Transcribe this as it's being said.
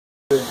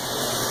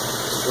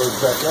Goes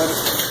back at it.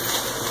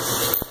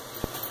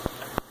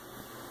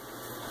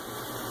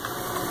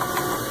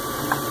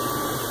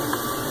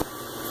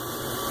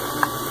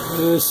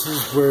 This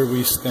is where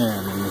we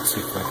stand, and let's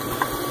see if I can.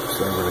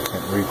 Sorry, I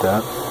can't read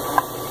that.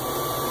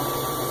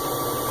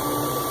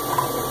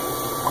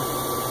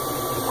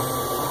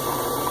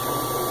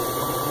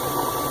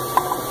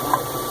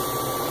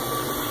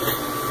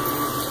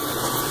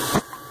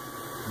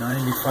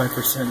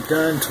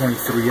 %done,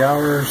 23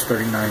 hours,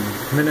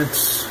 39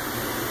 minutes,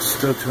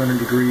 still 200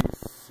 degrees,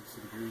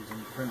 60 degrees in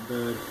the print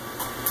bed,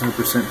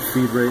 100%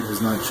 feed rate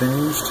has not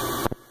changed.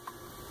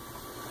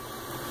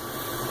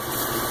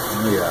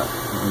 Oh yeah,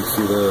 you can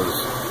see those.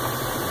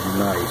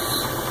 Nice.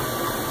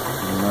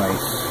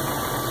 Nice.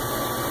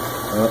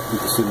 Oh, you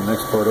can see the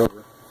next part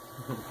over.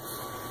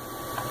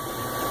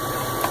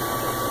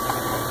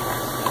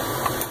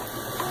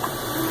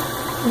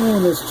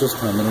 And it's just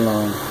coming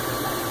along.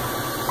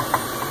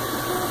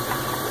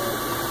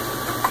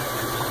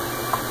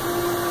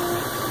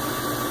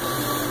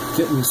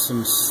 Getting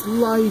some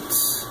slight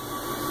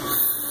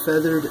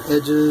feathered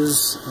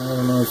edges. I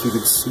don't know if you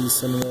could see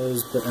some of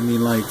those, but I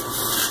mean, like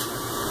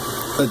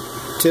a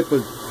tip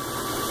of,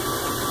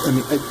 I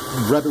mean, I'd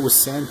rub it with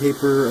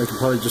sandpaper. I could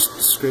probably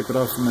just scrape it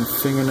off with my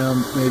fingernail,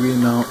 maybe.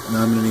 No,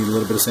 I'm going to need a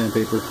little bit of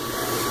sandpaper,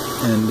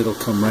 and it'll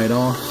come right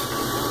off.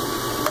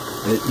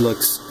 It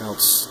looks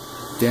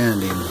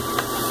outstanding.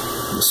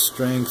 The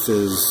strength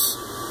is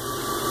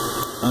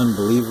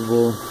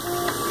unbelievable.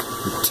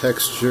 The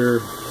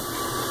texture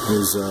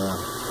is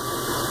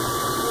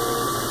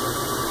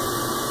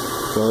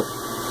well,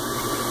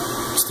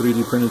 it's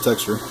 3D printed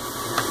texture.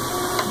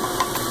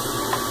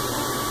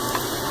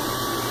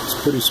 It's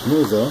pretty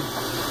smooth though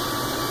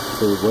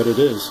for what it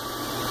is.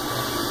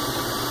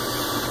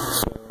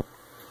 So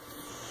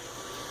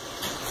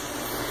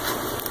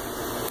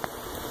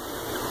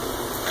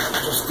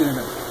just doing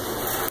the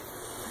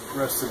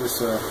rest of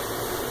this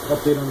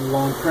update on the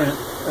long print.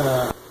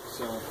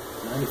 So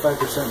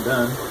 95%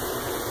 done.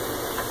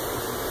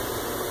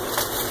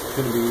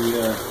 Going to be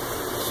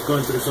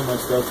going through so much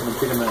stuff, and I'm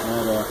thinking I might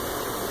add a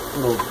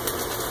little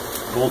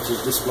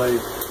voltage display,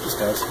 these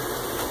guys,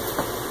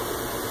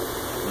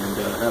 and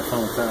have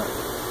fun with that.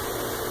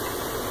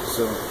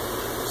 So,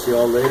 see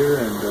y'all later,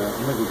 and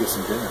I'm going to go get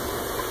some dinner.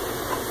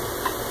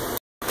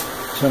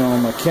 Turn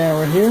on my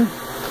camera here.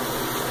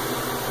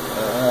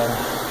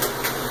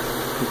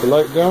 Keep the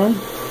light going.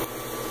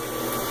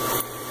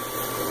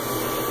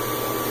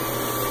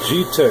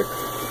 Geeetech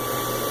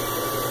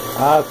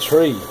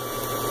i3.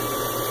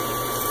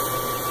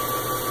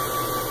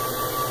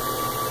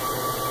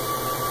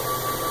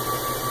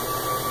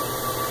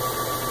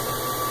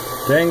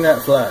 Dang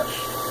that flash.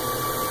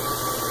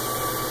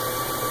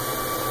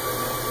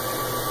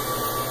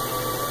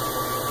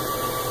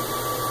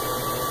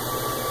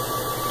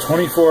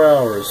 "24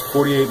 hours,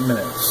 48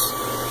 minutes.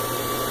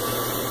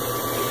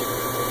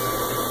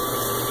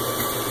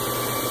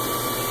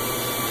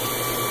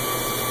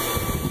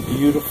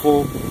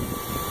 Beautiful,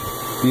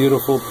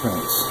 beautiful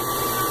prints.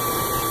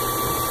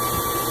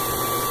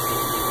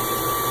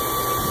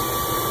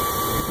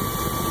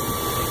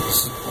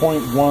 This is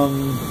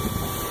 0.1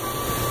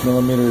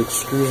 millimeter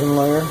extrusion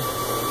layer.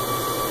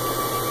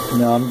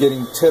 Now I'm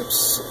getting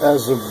tips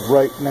as of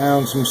right now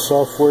in some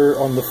software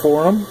on the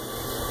forum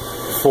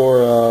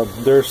for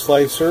their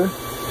slicer,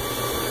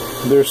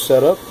 their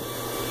setup.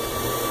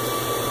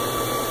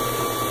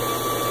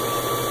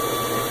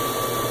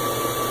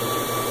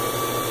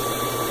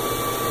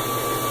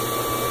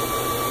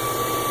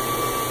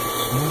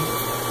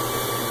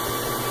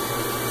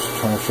 Just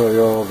trying to show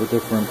you all the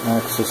different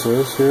axes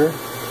here.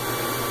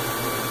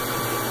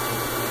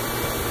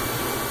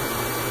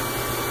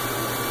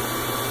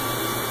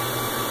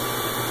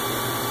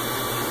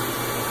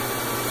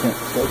 Can't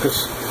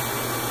focus.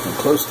 I'm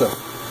close to.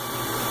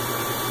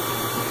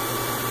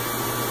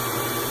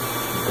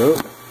 Go.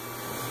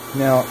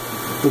 Now,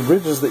 the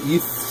ridges that you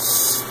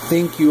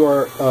think you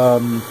are,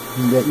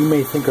 that you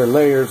may think are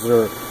layers,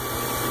 are,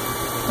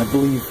 I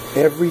believe,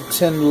 every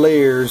 10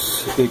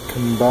 layers it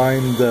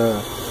combined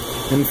the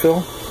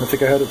infill. I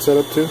think I had it set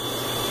up to.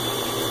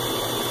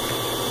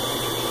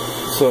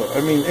 So,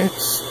 I mean,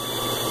 it's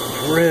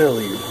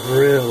really,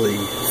 really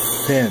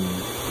thin.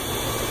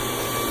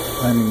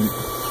 I mean,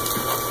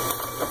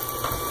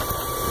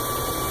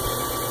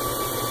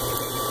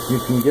 you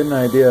can get an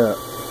idea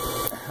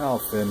how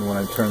thin when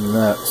I turn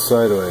that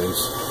sideways.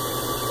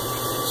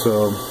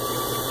 So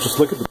just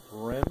look at the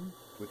brim,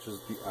 which is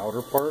the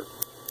outer part,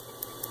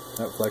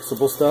 that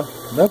flexible stuff.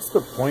 That's the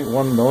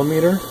 0.1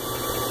 millimeter.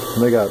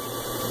 And they got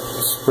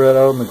spread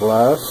out on the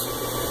glass.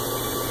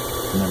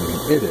 And I mean,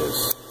 it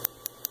is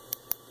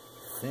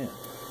thin.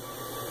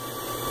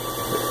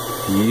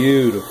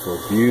 Beautiful,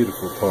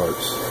 beautiful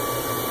parts.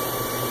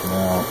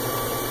 Now,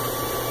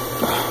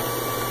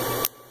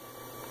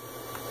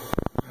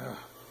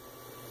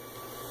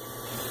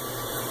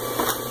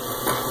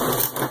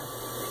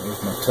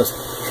 there's my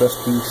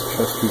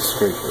trusty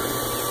scraper.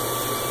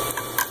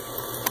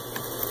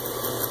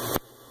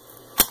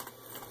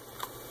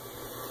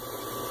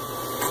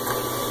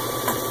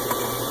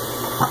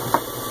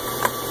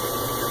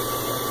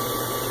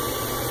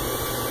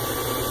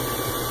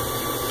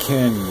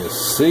 Can you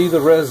see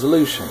the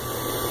resolution?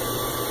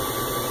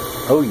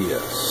 Oh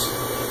yes.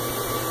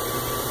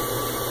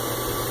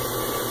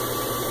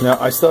 Now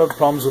I still have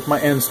problems with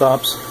my end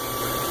stops.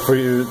 For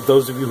you,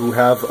 those of you who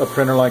have a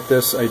printer like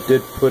this, I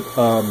did put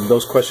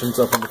those questions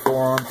up on the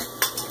forum.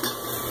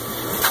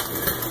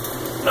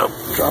 Nope,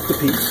 drop the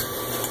piece.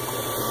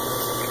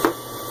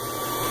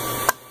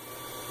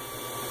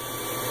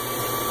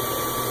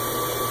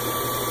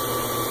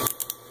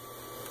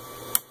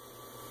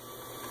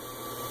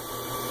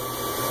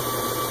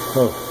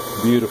 Oh,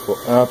 beautiful,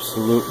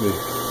 absolutely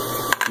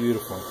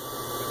beautiful.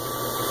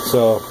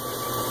 So,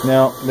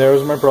 now,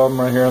 there's my problem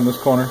right here on this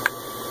corner,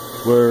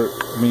 where,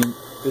 I mean,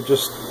 it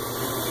just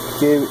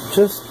gave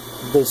just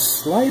the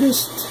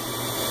slightest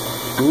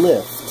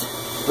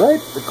lift, right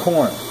at the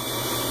corner.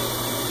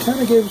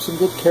 Kind of gave it some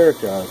good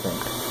character, I think.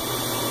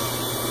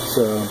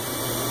 So,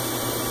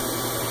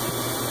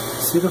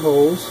 see the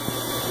holes?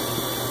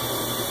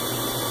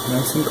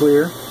 Nice and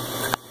clear.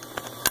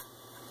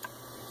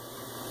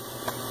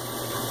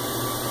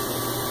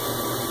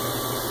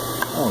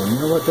 Oh, you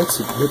know what?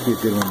 Would be a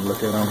good one to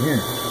look at on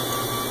here.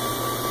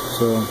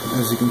 So,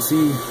 as you can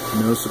see,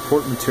 no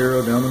support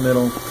material down the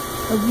middle.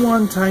 I have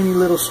one tiny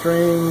little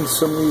string,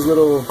 some of these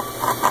little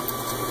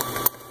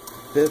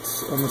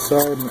bits on the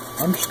side.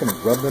 I'm just going to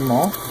rub them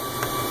off,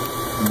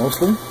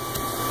 mostly.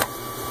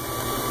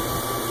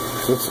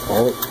 So that's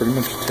all it pretty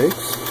much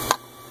takes.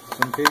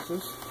 Some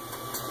cases.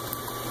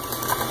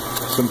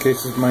 Some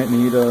cases might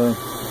need a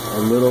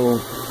little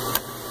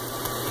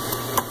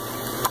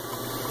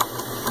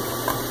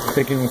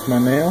picking with my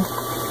nail,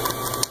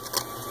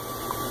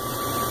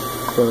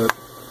 but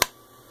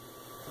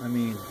I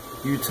mean,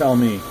 you tell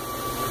me.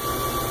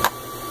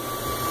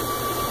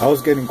 I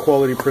was getting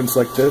quality prints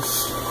like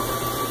this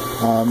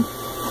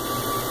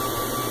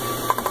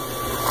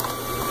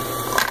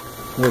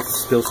with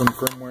still some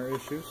firmware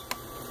issues,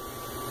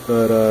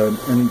 but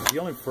and the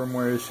only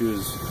firmware issue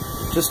is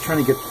just trying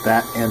to get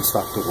that end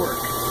stop to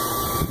work,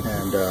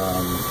 and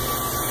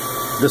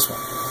this one.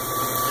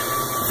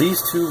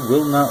 These two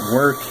will not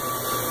work.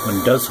 When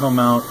it does home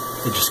out,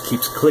 it just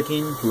keeps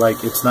clicking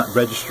like it's not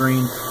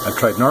registering. I've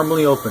tried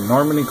normally open,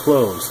 normally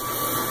close.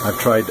 I've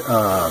tried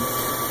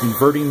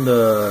inverting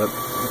the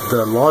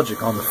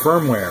logic on the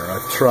firmware.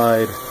 I've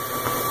tried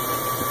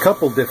a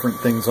couple different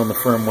things on the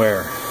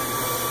firmware.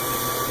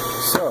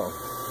 So,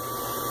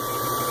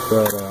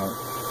 but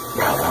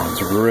wow, that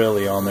one's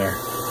really on there.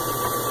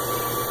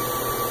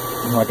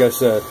 Like I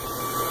said,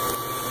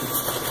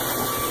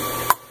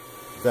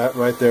 that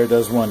right there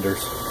does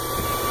wonders.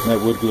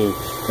 That wood glue.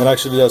 It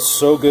actually does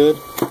so good.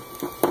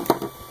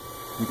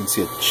 You can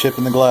see a chip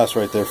in the glass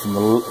right there from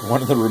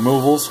one of the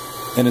removals,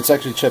 and it's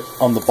actually chipped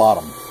on the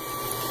bottom.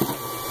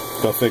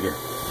 Go figure.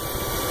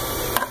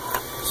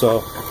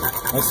 So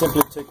I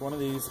simply take one of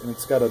these, and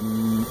it's got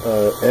an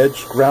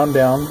edge ground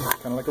down,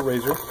 kind of like a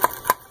razor.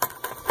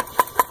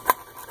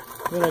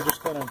 Then I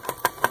just kind of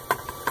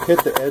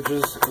hit the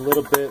edges a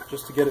little bit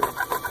just to get it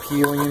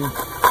peeling.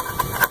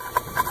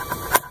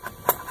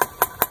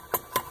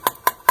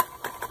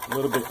 A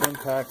little bit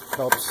impact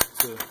helps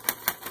to,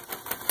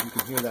 you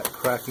can hear that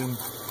cracking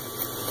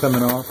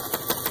coming off.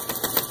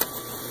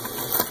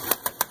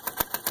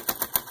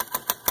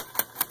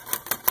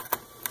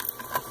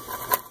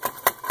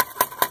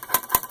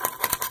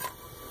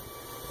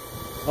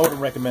 I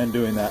wouldn't recommend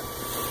doing that,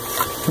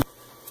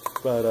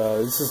 but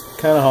this is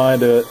kind of how I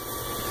do it.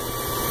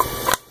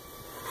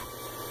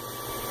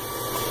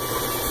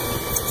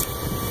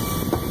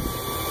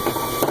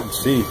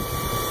 Let's see.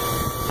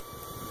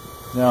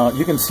 Now,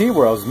 you can see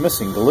where I was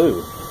missing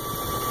glue.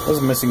 I was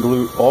missing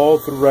glue all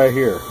through right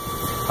here.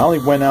 I only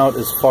went out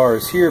as far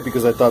as here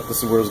because I thought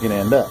this is where it was going to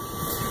end up.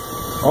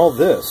 All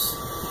this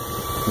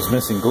was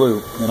missing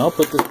glue. And I'll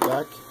put this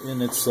back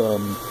in its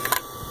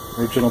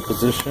original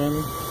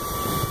position,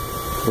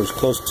 or as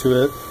close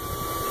to it.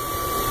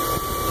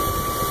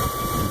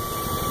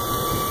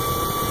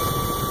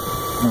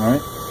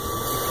 Alright.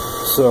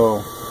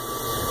 So,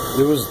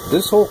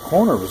 this whole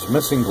corner was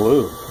missing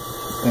glue.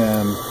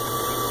 And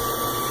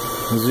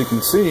as you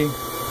can see,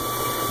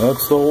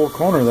 that's the whole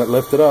corner that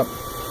lifted up.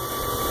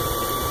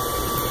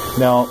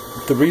 Now,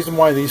 the reason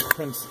why these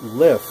prints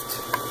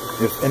lift,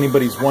 if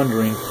anybody's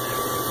wondering,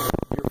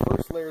 your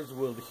first layers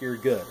will adhere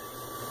good.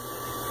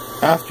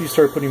 After you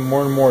start putting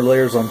more and more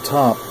layers on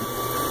top,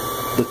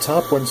 the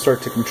top ones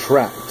start to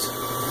contract.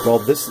 While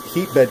this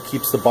heat bed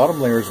keeps the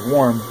bottom layers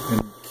warm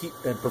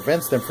and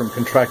prevents them from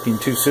contracting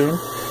too soon,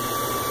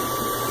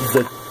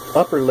 the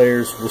upper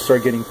layers will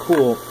start getting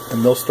cool,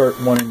 and they'll start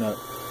wanting to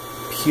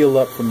peel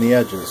up from the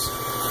edges,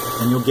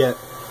 and you'll get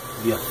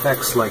the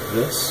effects like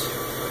this.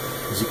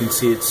 As you can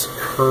see, it's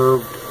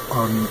curved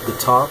on the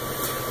top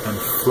and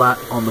flat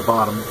on the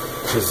bottom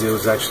because it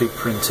was actually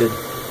printed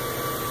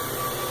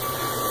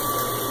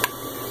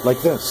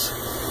like this.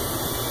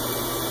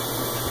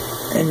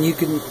 And you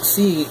can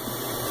see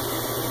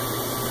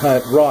how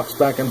it rocks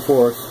back and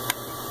forth,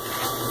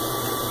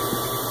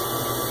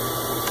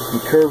 the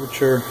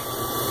curvature,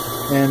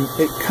 and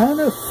it kind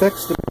of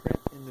affects the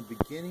print in the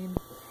beginning.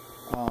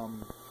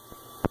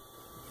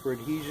 for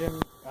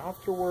adhesion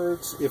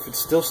afterwards, if it's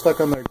still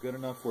stuck on there good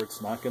enough where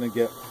it's not going to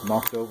get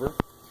knocked over,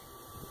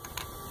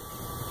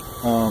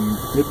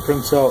 it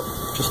prints out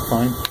just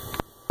fine.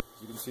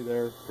 As you can see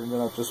there,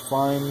 printed out just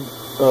fine.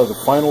 The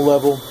final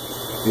level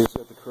is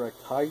at the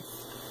correct height.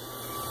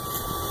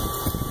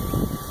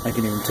 I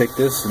can even take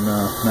this and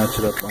match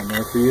it up on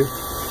there for you.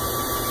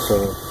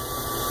 So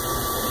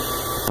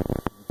you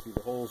can see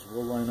the holes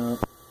will line up.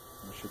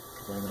 I should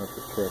line it up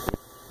correctly.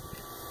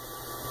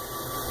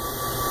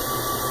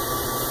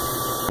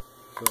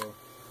 So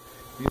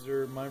these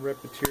are my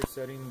repetir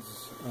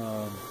settings.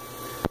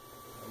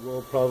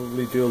 We'll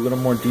probably do a little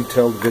more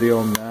detailed video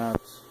on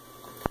that.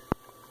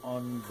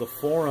 On the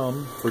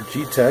forum for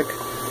Geeetech,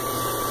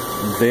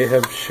 they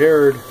have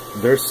shared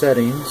their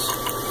settings.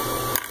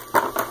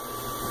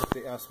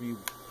 They asked me,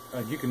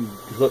 you can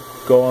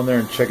go on there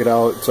and check it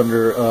out. It's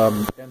under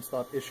end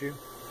stop issue.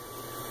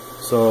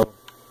 So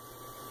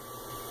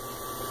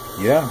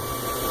yeah,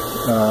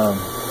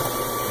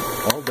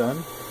 all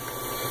done.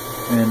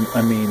 And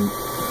I mean,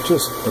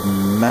 just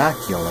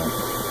immaculate.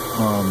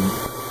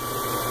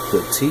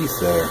 The teeth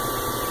there,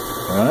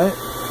 right?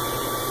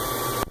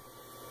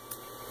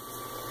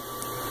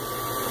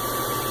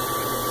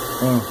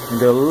 Oh, I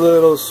got a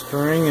little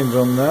stringage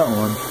on that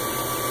one.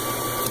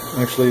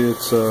 Actually,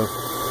 it's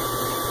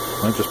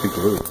might just be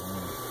glue.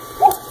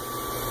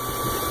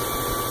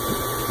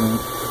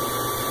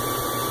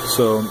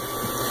 So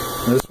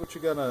this is what you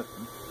gotta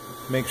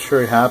make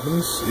sure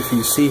happens. If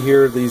you see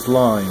here these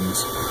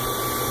lines,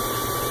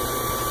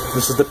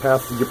 this is the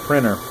path of your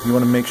printer. You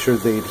want to make sure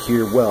they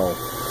adhere well.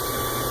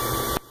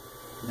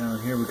 Now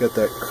here we got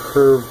that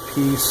curved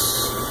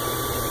piece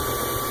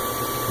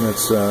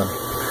that's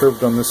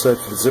curved on this side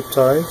for the zip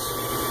ties.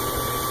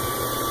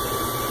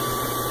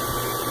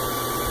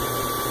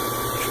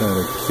 Trying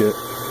to get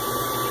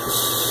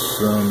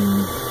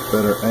some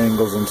better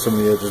angles on some of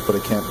the edges, but I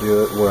can't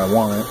do it where I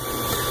want it.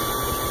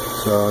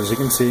 So as you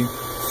can see,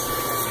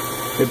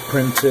 it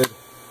printed.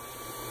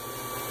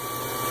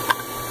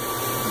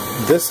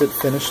 This had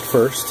finished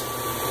first.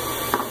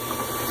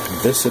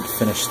 This had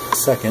finished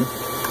second.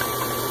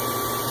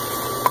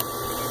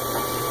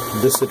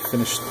 This had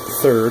finished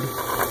third.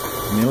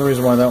 And the only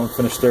reason why that one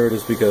finished third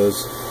is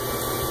because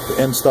the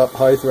end stop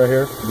height right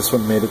here, this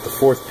one made it the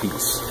fourth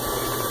piece.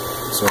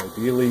 So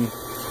ideally,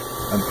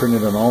 I'm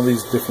printed on all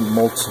these different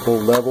multiple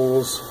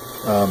levels.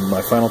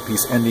 My final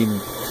piece ending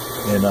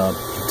in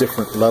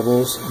different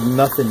levels.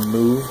 Nothing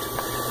moved.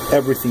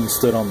 Everything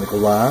stood on the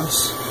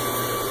glass.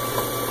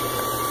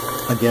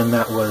 Again,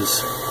 that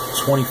was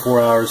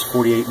 24 hours,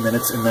 48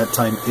 minutes, and that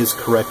time is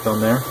correct on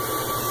there.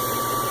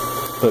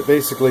 But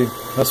basically,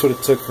 that's what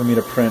it took for me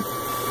to print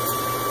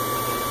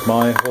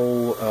my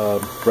whole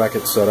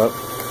bracket setup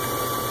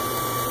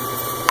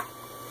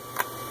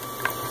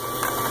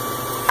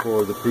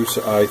for the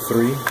Prusa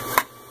i3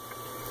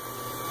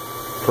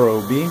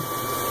 Pro B.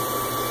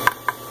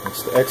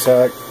 It's the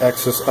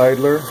X-axis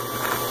idler,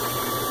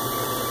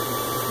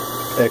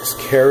 X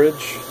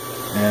carriage,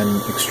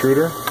 and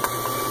extruder,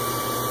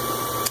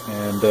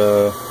 and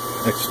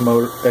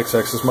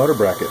X-axis motor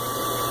bracket.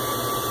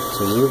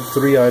 So those are the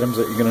three items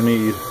that you're going to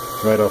need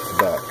right off the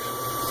back.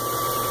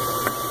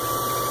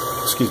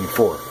 Excuse me,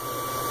 four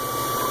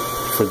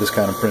for this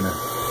kind of printer.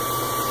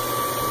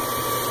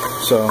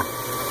 So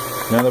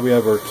now that we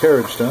have our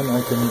carriage done,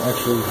 I can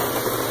actually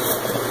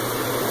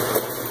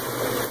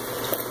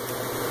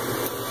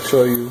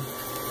show you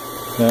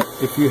that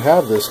if you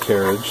have this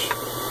carriage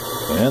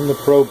and the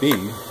Pro B,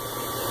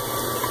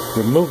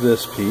 remove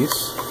this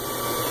piece,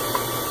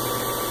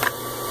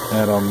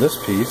 add on this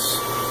piece,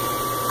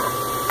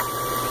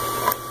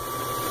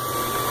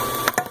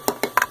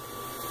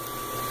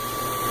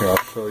 here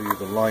I'll show you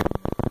the lining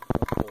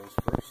of holes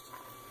first.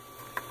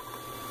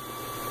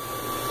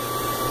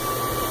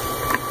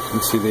 You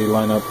can see they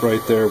line up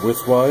right there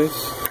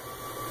widthwise,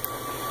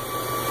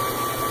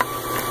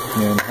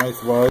 and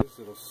height-wise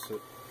it'll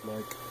sit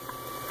like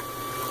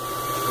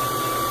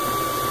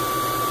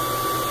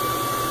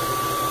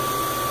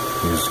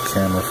here's the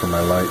camera for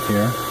my light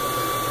here.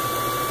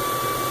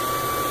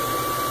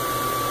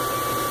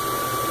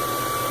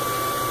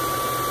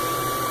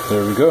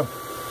 There we go.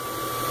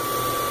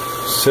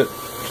 Sit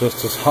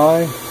just as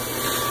high,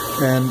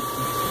 and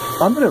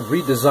I'm going to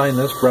redesign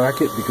this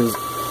bracket because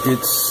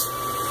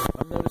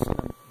I'm noticing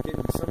I'm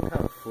getting some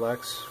kind of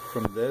flex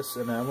from this,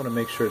 and I want to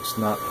make sure it's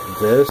not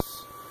this.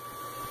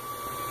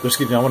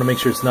 Excuse me, I want to make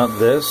sure it's not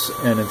this,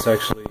 and it's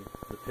actually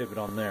the pivot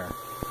on there.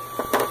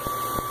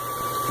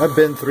 I've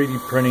been 3D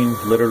printing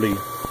literally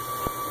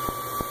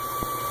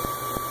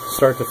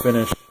start to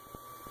finish,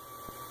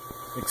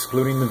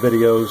 excluding the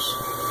videos.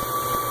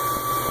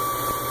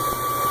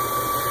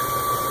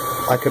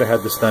 I could have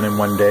had this done in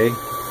one day,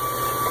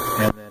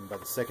 and then by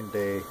the second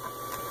day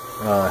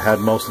had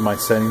most of my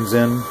settings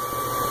in.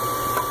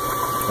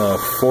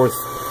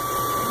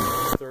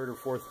 Third or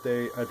fourth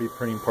day I'd be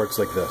printing parts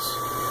like this.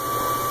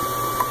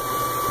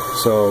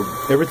 So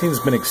everything's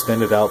been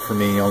extended out for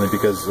me only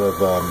because of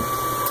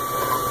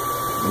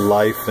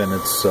life and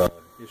its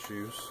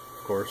issues,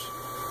 of course.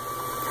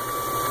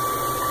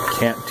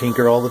 can't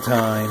tinker all the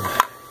time.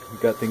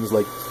 You've got things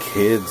like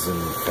kids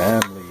and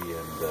family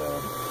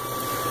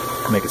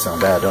and make it sound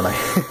bad, don't I?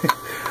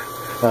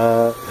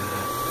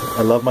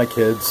 I love my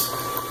kids.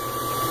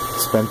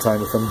 Spend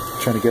time with them.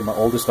 Trying to get my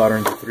oldest daughter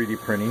into 3D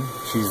printing.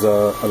 She's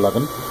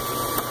 11.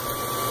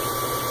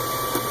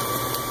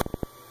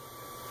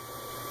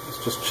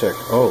 Let's just check.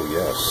 Oh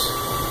yes.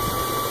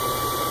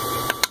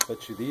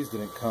 Bet you these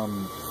didn't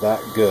come that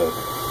good.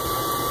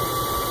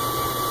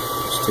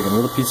 Just taking a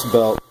little piece of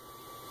belt.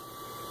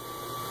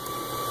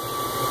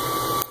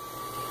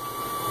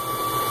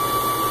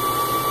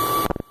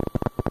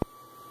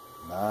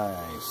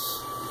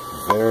 Nice.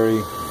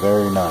 Very,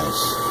 very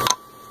nice.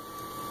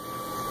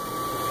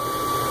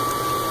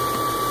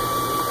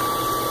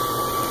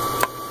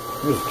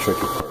 Here's a tricky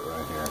part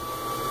right here.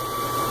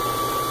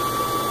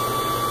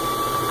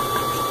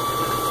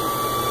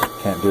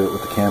 Can't do it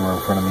with the camera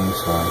in front of me,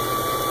 so I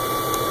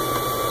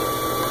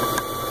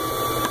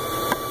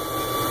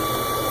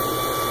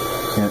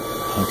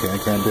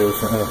can't do it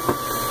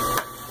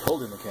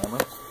holding the camera.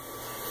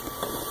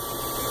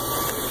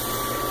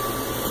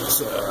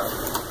 Let's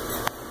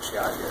what you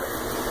got here.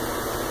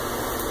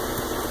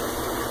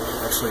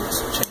 Actually, let's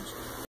change